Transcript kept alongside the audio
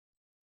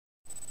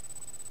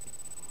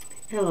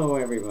Hello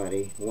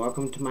everybody,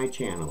 welcome to my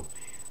channel.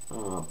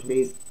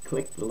 Please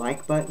click the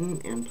like button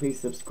and please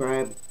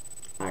subscribe.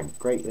 I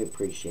greatly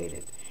appreciate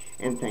it,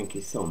 and thank you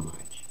so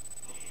much.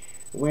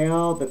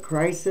 Well, the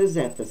crisis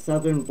at the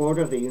southern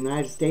border of the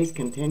United States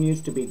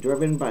continues to be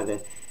driven by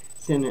the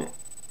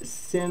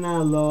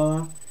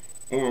Sinaloa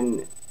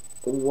and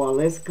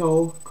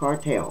Jalisco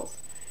cartels,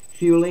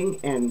 fueling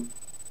an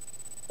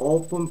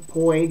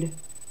opioid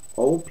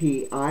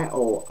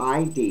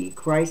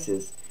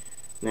crisis.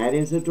 That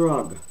is a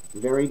drug,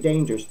 very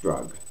dangerous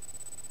drug.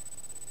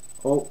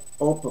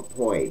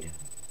 Opioid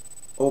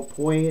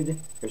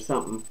or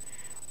something.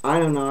 I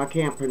don't know, I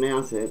can't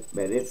pronounce it,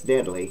 but it's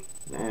deadly.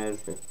 That is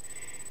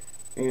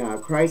a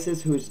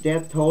crisis whose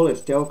death toll is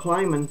still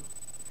climbing,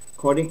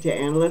 according to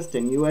analysts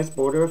and U.S.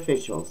 border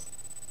officials.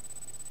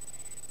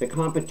 The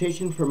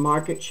competition for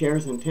market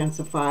shares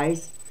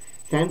intensifies.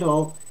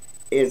 Fentanyl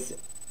is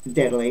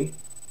deadly,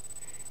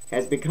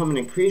 has become an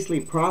increasingly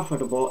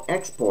profitable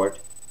export,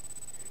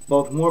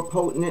 both more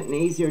potent and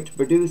easier to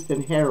produce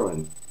than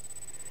heroin.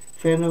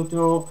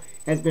 Fentanyl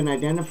has been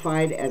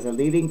identified as a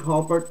leading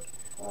culprit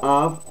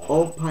of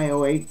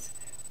opioids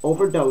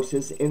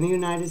overdoses in the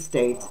United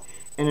States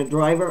and a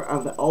driver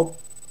of the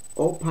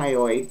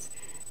opioids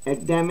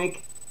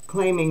epidemic,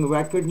 claiming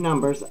record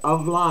numbers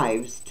of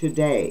lives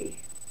today.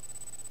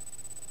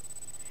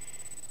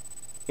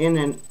 In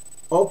an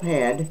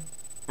OPIOID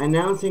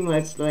announcing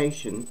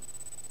legislation,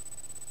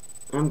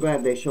 I'm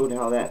glad they showed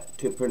how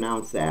to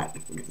pronounce that,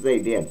 because they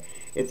did.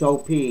 It's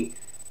OP-ED,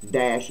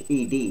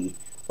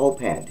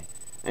 OPIOID,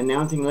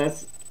 announcing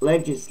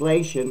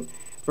legislation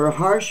for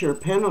harsher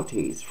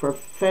penalties for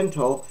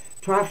fentanyl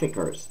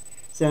traffickers.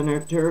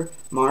 Senator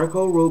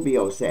Marco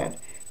Rubio said,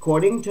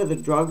 according to the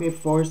Drug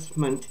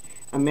Enforcement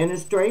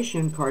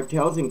Administration,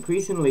 cartels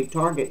increasingly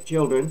target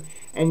children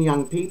and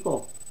young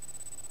people.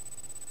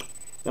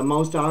 The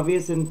most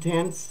obvious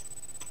instance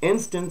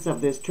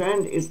of this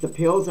trend is the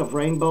pills of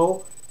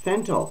rainbow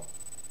fentanyl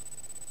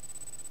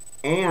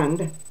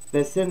and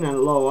the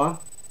Sinaloa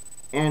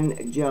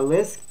and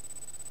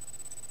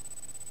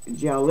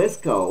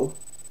Jalisco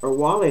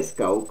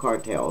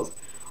cartels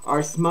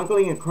are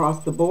smuggling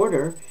across the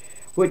border,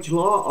 which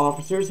law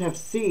officers have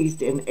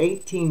seized in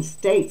 18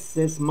 states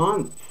this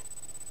month.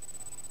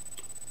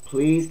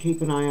 Please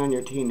keep an eye on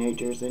your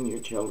teenagers and your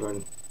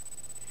children.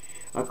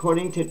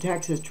 According to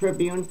Texas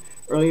Tribune,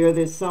 earlier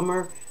this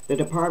summer, the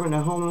Department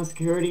of Homeland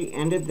Security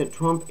ended the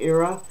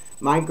Trump-era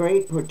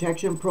Migrant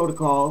Protection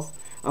Protocols,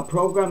 a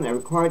program that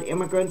required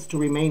immigrants to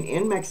remain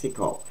in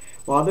Mexico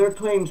while their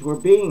claims were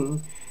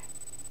being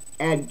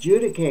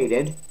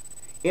adjudicated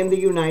in the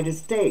United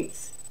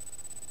States.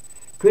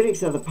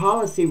 Critics of the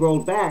policy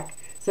rolled back,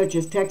 such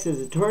as Texas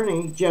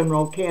Attorney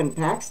General Ken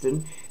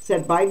Paxton,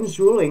 said Biden's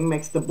ruling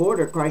makes the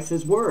border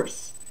crisis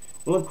worse.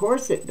 Well, of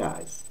course it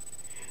does.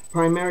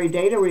 Primary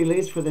data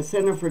released for the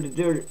Center for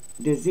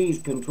Disease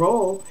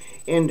Control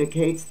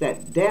indicates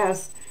that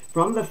deaths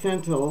from the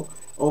fentanyl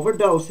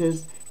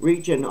overdoses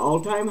reach an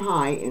all-time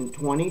high in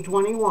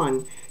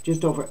 2021,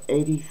 just over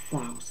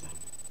 80,000.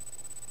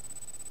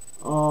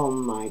 Oh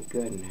my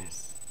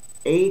goodness,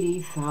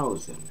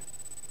 80,000.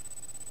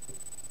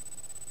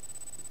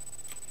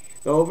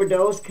 The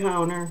overdose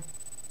counter,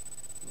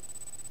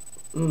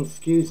 the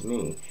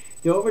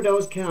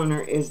overdose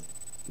counter is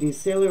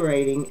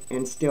decelerating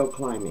and still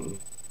climbing.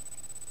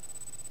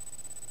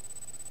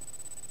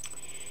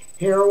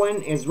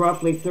 Heroin is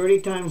roughly 30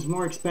 times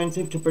more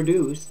expensive to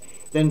produce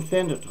than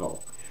fentanyl,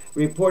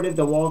 reported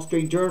the Wall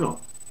Street Journal.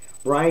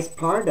 Bryce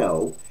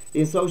Pardo, the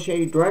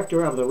Associate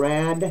Director of the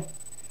RAD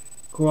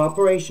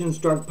Cooperation's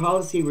Drug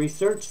Policy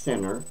Research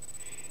Center,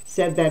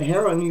 said that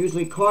heroin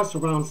usually costs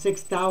around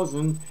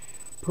 $6,000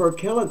 per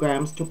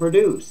kilograms to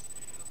produce,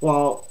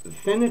 while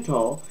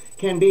fentanyl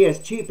can be as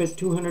cheap as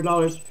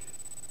 $200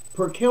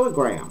 per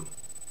kilogram.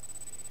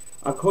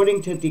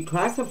 According to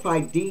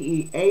declassified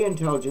DEA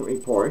intelligence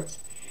reports,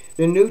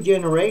 the new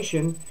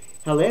generation,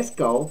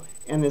 Jalisco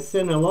and the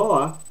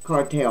Sinaloa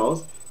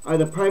cartels, are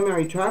the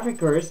primary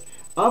traffickers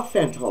of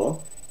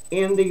fentanyl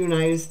in the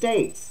United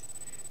States.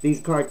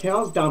 These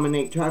cartels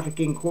dominate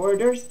trafficking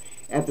corridors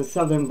at the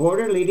southern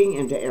border leading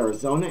into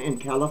Arizona and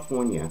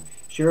California.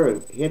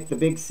 Sure, hit the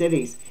big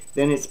cities,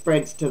 then it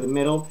spreads to the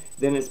middle,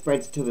 then it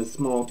spreads to the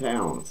small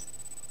towns.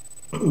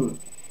 And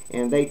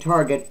they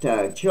target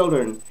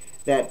children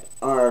that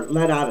are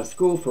let out of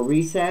school for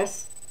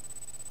recess.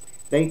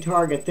 They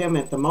target them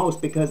at the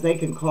most because they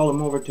can call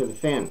them over to the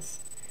fence.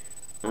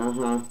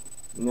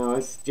 No,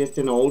 it's just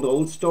an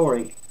old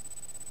story.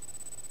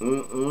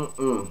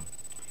 A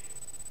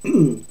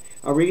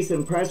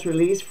recent press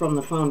release from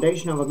the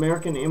Foundation of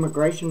American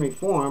Immigration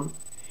Reform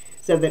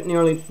said that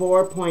nearly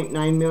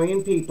 4.9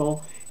 million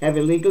people have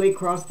illegally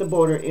crossed the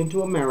border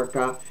into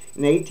America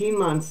in 18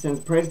 months since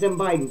President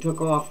Biden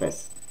took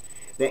office.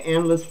 The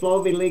endless flow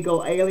of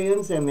illegal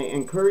aliens and the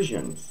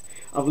incursions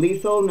of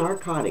lethal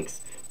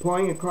narcotics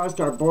pouring across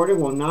our border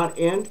will not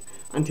end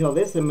until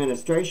this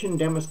administration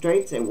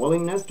demonstrates a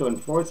willingness to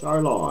enforce our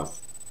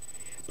laws.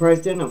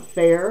 President of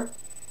FAIR,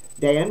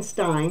 Dan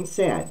Stein,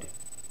 said,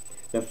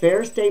 The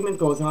fair statement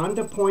goes on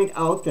to point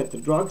out that the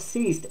drugs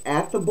seized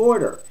at the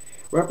border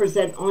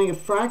represent only a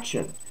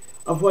fraction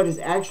of what is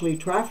actually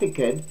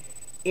trafficked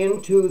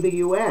into the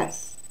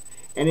U.S.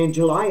 And in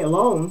July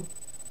alone,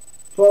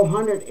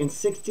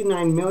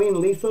 469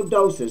 million lethal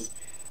doses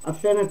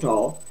of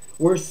fentanyl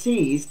were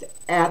seized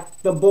at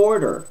the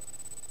border.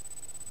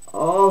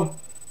 Oh,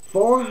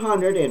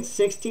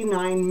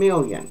 469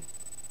 million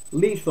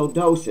lethal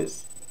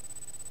doses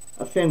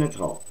of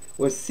fentanyl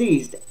was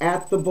seized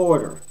at the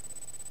border.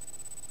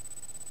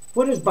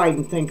 What does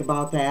Biden think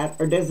about that?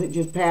 Or does it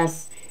just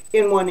pass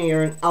in one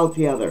ear and out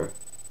the other?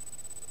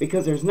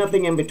 Because there's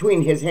nothing in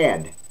between his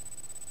head.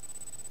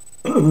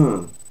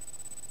 The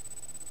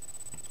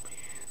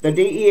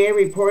DEA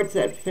reports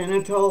that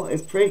fentanyl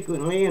is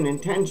frequently and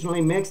intentionally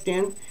mixed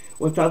in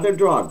with other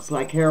drugs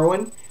like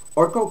heroin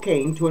or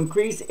cocaine to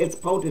increase its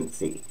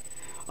potency.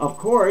 Of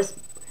course,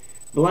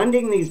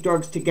 blending these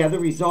drugs together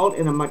result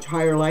in a much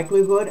higher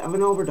likelihood of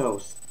an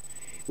overdose.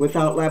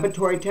 Without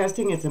laboratory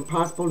testing, it's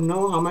impossible to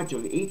know how much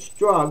of each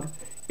drug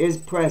is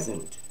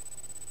present.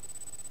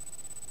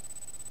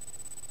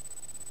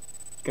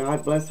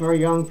 God bless our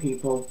young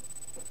people.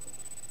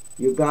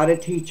 You gotta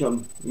teach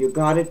them. You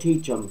gotta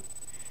teach them.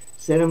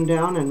 Sit them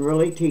down and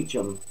really teach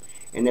them.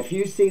 And if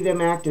you see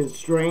them acting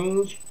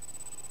strange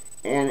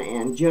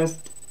and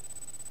just,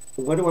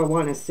 what do I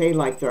want to say,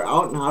 like they're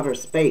out in outer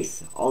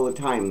space all the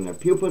time. Their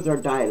pupils are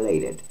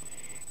dilated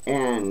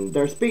and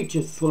their speech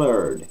is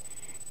slurred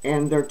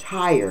and they're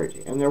tired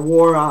and they're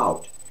wore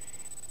out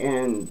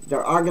and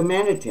they're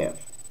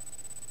argumentative,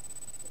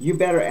 you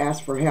better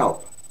ask for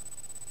help.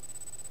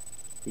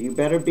 You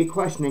better be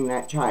questioning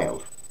that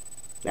child,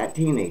 that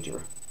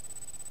teenager.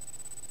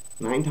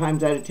 9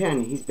 times out of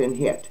 10, he's been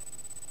hit.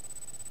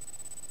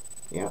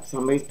 Yep,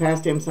 somebody's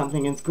passed him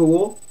something in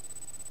school.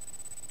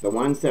 The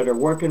ones that are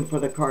working for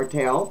the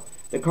cartel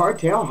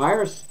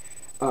hires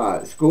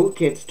school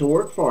kids to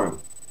work for him.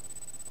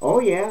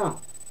 Oh, yeah.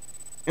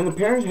 And the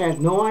parents has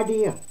no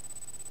idea.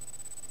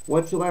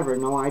 Whatsoever,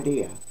 no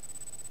idea.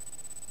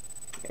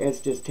 It's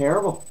just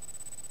terrible.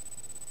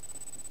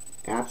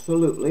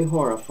 Absolutely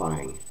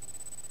horrifying.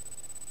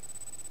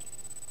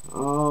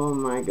 Oh,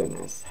 my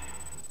goodness.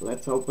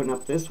 Let's open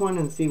up this one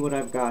and see what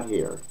I've got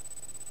here.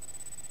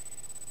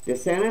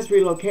 DeSantis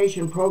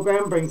relocation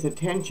program brings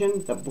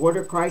attention the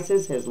border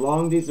crisis has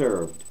long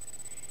deserved.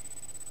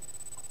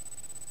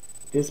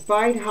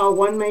 Despite how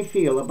one may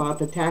feel about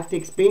the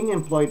tactics being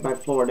employed by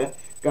Florida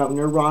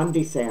Governor Ron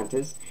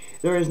DeSantis,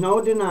 there is no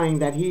denying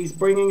that he's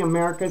bringing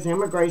America's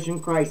immigration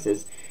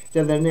crisis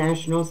to the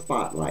national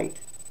spotlight.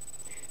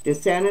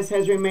 DeSantis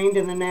has remained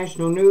in the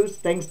national news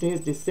thanks to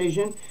his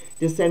decision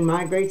to send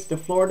migrants to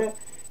Florida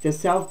to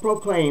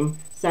self-proclaim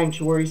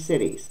sanctuary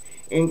cities,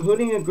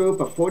 including a group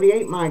of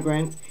 48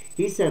 migrants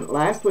he sent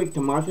last week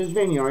to Martha's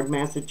Vineyard,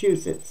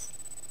 Massachusetts.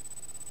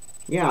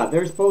 Yeah,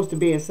 they're supposed to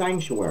be a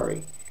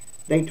sanctuary.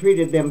 They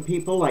treated them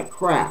people like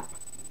crap.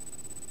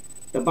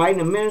 The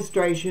Biden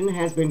administration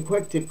has been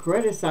quick to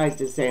criticize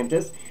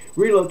DeSantis'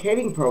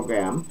 relocating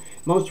program,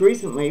 most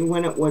recently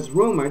when it was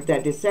rumored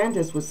that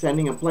DeSantis was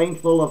sending a plane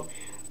full of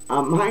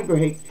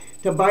migrants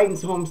to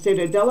Biden's home state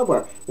of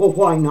Delaware. Well,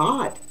 why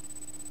not?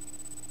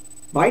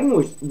 Biden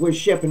was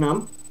shipping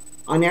them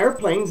on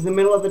airplanes in the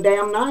middle of the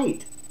damn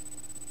night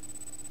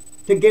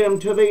to get them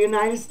to the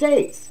United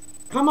States.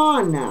 Come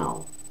on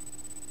now.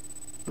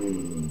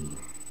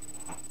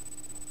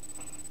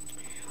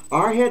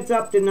 Our heads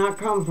up did not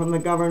come from the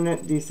Governor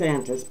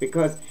DeSantis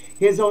because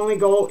his only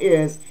goal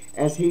is,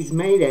 as he's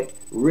made it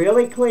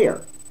really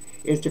clear,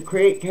 is to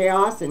create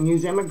chaos and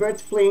use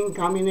immigrants fleeing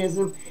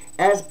communism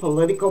as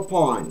political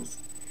pawns,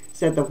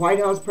 said the White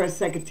House Press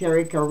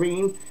Secretary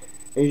Karine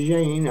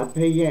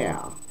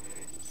Jean-Pierre.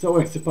 So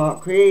it's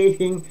about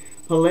creating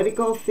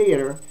political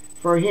theater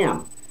for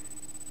him.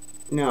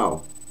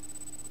 No,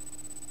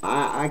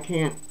 I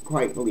can't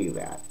quite believe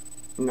that.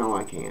 No,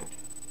 I can't.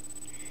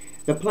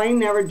 The plane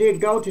never did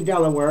go to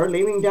Delaware,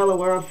 leaving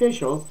Delaware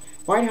officials,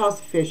 White House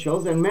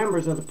officials, and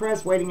members of the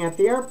press waiting at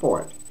the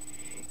airport.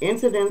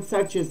 Incidents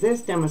such as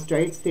this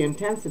demonstrates the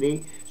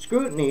intensity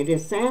scrutiny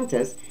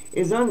DeSantis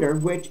is under,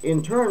 which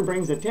in turn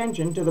brings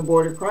attention to the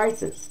border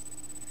crisis.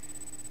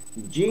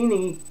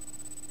 Jeannie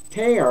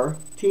Tair,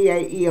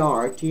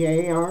 T-A-E-R,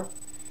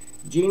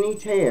 Jeannie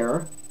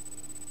Tair,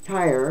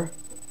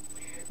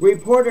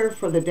 reporter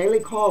for the Daily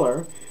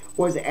Caller,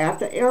 was at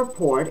the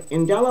airport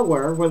in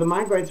Delaware where the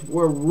migrants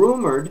were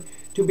rumored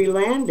to be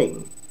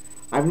landing.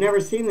 I've never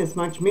seen this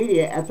much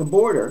media at the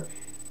border,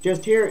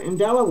 just here in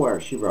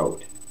Delaware, she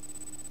wrote.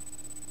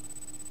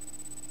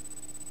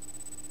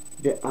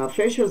 The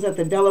officials at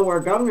the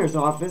Delaware governor's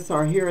office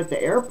are here at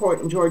the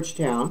airport in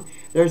Georgetown.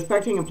 They're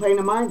expecting a plane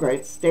of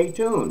migrants. Stay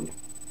tuned.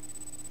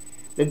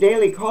 The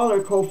Daily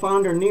Caller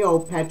co-founder Neil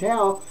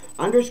Patel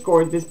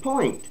underscored this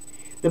point.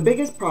 The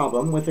biggest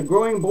problem with the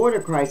growing border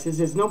crisis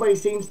is nobody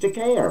seems to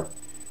care,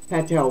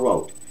 Patel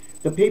wrote.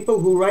 The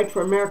people who write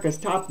for America's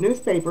top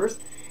newspapers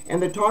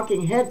and the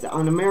talking heads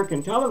on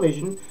American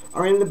television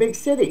are in the big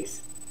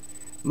cities.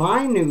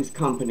 My news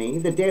company,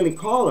 the Daily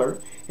Caller,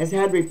 has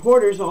had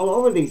reporters all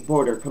over these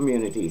border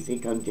communities, he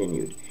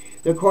continued.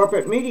 The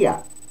corporate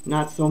media,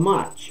 not so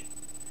much.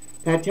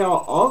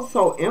 Cartel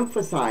also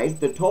emphasized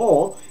the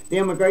toll the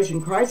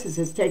immigration crisis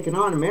has taken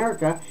on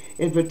America,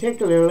 in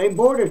particularly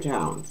border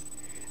towns.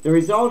 The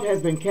result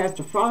has been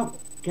catastrophic.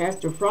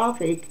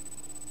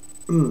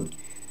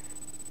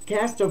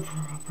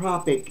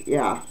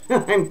 Yeah,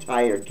 I'm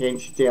tired,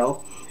 can't you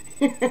tell?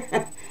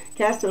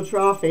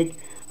 Catastrophic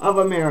of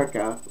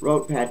America,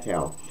 wrote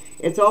Patel.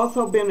 It's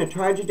also been a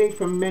tragedy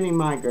for many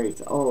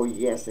migrants. Oh,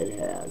 yes, it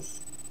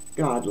has.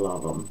 God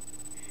love them.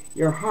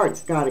 Your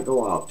heart's got to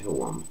go out to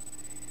them.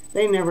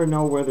 They never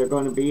know where they're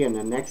going to be in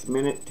the next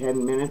minute,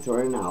 10 minutes,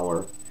 or an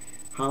hour.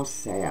 How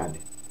sad.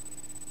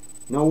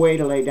 No way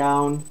to lay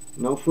down,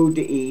 no food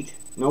to eat,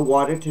 no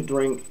water to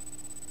drink.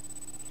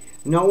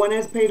 No one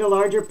has paid a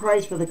larger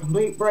price for the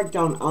complete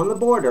breakdown on the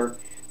border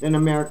than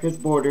America's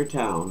border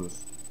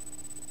towns.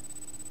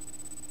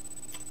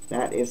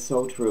 That is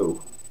so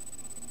true.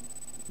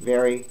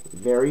 Very,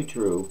 very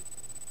true.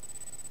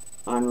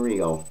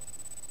 Unreal.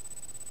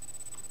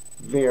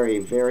 Very,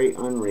 very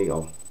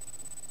unreal.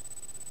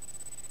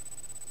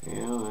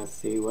 Well, let's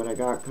see what I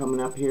got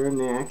coming up here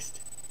next.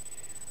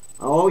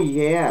 Oh,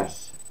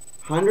 yes.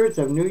 Hundreds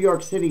of New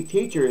York City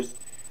teachers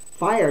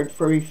fired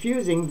for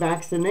refusing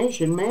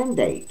vaccination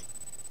mandate.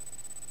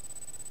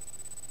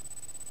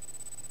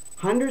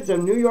 Hundreds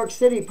of New York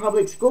City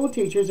public school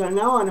teachers are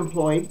now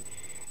unemployed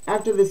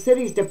after the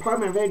city's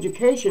Department of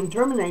Education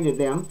terminated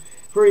them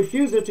for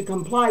refusal to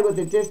comply with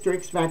the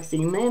district's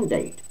vaccine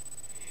mandate.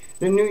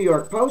 The New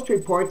York Post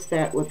reports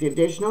that with the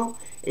additional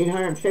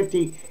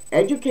 850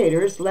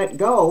 educators let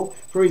go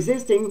for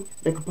resisting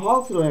the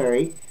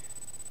compulsory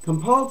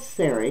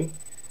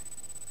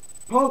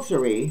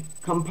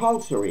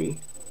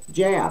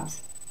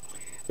jabs.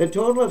 The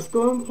total of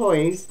school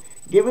employees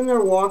given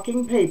their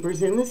walking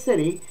papers in the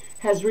city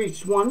has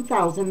reached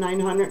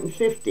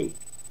 1,950.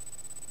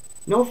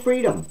 No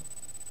freedom.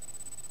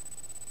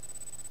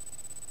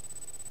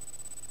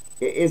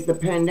 Is the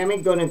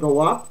pandemic going to go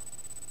up?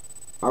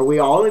 Are we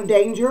all in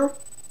danger?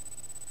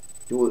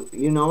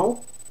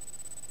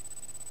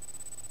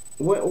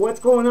 What's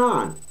going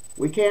on?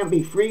 We can't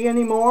be free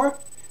anymore?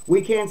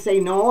 We can't say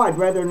no, I'd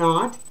rather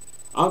not.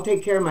 I'll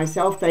take care of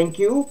myself, thank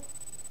you.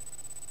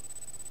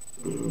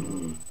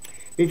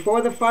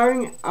 Before the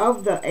firing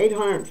of the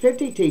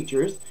 850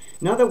 teachers,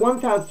 another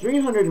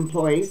 1,300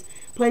 employees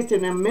placed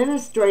an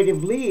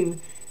administrative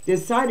leave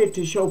decided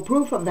to show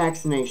proof of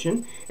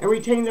vaccination and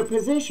retain their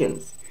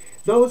positions.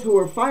 Those who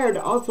were fired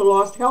also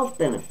lost health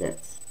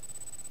benefits.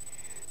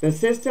 The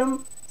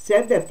system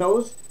said that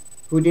those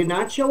who did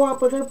not show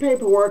up with their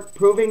paperwork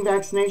proving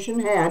vaccination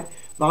had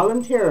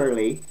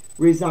voluntarily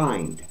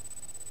resigned.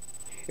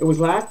 It was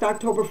last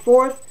October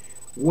 4th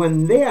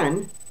when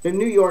then the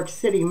New York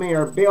City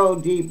Mayor Bill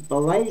de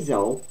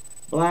Blasio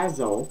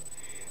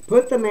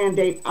put the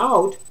mandate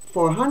out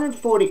for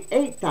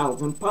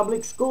 148,000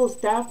 public school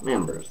staff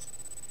members.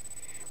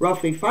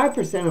 Roughly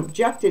 5%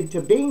 objected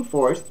to being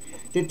forced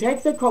to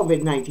take the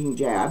COVID-19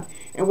 jab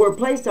and were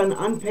placed on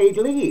unpaid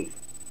leave.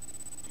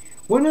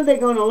 When are they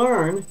going to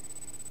learn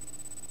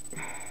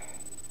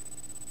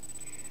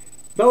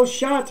those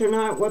shots are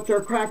not what they're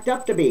cracked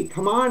up to be?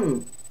 Come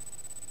on.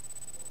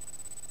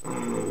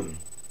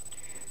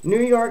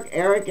 New York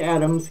Eric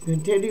Adams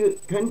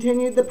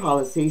continued the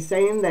policy,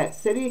 saying that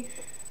city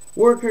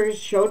workers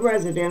showed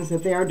residents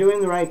that they are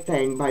doing the right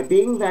thing by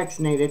being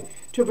vaccinated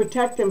to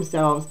protect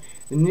themselves,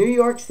 the New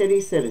York City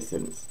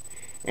citizens.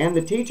 And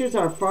the teachers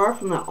are far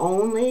from the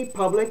only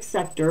public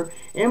sector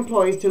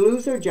employees to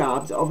lose their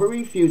jobs over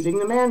refusing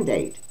the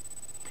mandate.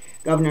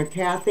 Governor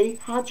Kathy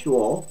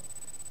Hochul,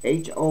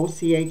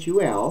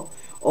 Hochul,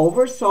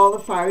 oversaw the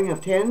firing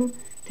of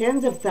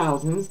tens of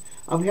thousands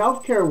of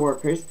healthcare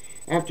workers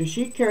after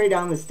she carried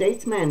on the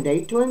state's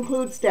mandate to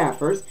include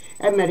staffers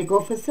at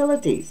medical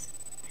facilities.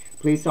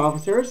 Police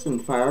officers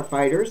and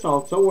firefighters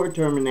also were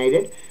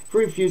terminated for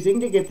refusing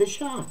to get the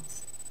shots.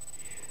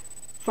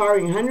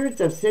 Firing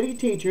hundreds of city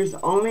teachers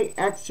only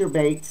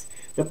exacerbates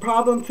the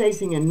problem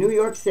facing in New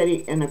York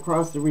City and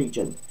across the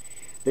region.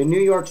 The New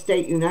York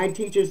State United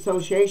Teachers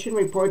Association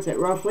reports that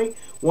roughly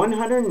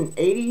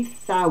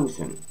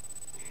 180,000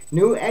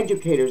 new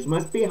educators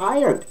must be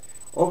hired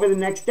over the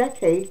next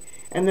decade,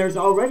 and there's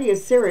already a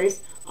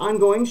serious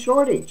ongoing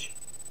shortage.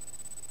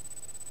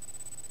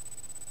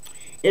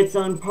 It's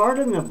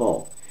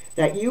unpardonable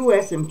that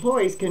U.S.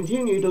 employees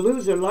continue to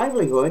lose their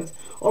livelihoods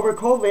over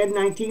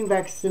COVID-19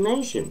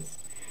 vaccinations.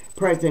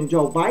 President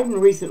Joe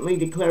Biden recently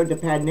declared the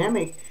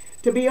pandemic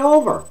to be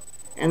over,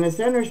 and the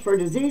Centers for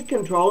Disease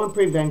Control and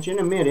Prevention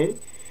admitted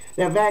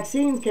that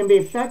vaccines can be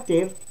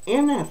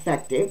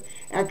ineffective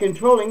at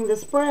controlling the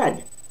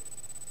spread.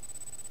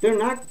 They're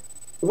not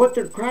what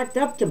they're cracked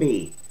up to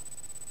be.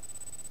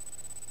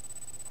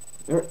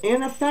 They're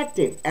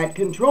ineffective at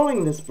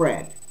controlling the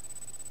spread.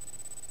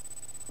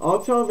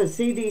 Also, the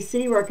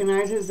CDC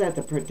recognizes that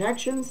the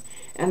protections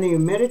and the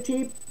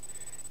immunity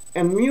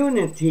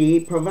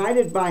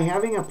provided by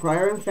having a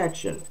prior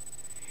infection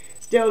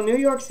Still, New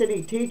York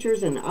City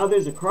teachers and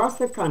others across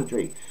the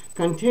country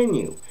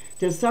continue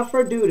to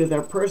suffer due to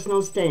their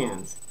personal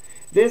stands.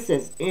 This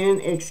is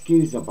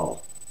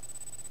inexcusable.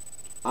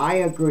 I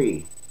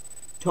agree,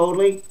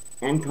 totally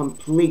and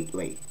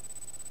completely.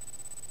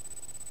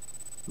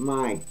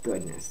 My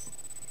goodness.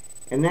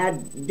 And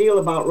that deal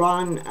about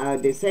Ron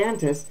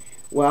DeSantis,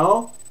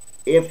 well,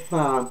 if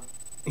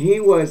he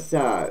was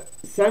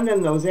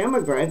sending those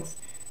immigrants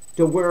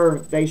to where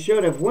they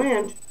should have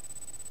went,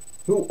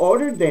 who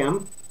ordered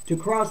them to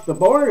cross the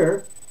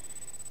border,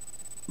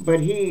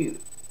 but he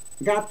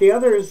got the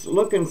others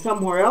looking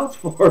somewhere else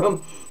for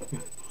him,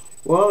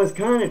 well, it's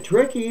kind of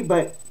tricky,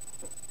 but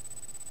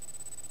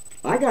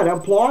I got to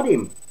applaud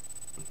him.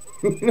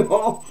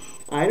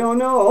 I don't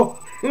know.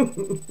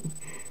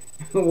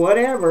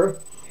 Whatever.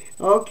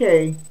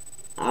 Okay,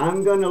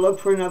 I'm going to look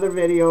for another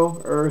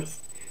video or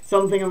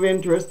something of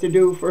interest to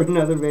do for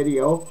another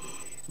video.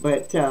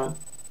 But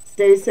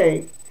stay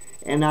safe,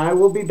 and I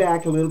will be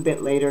back a little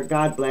bit later.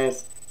 God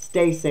bless.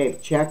 Stay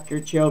safe. Check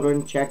your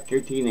children. Check your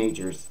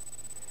teenagers.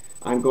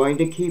 I'm going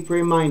to keep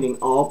reminding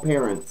all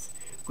parents,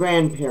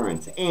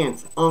 grandparents,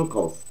 aunts,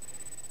 uncles,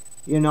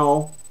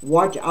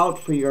 watch out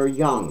for your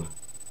young.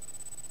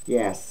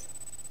 Yes.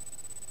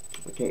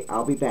 Okay,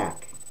 I'll be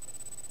back.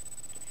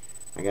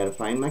 I got to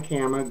find my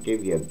camera,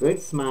 give you a good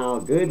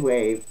smile, good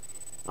wave.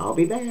 I'll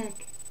be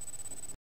back.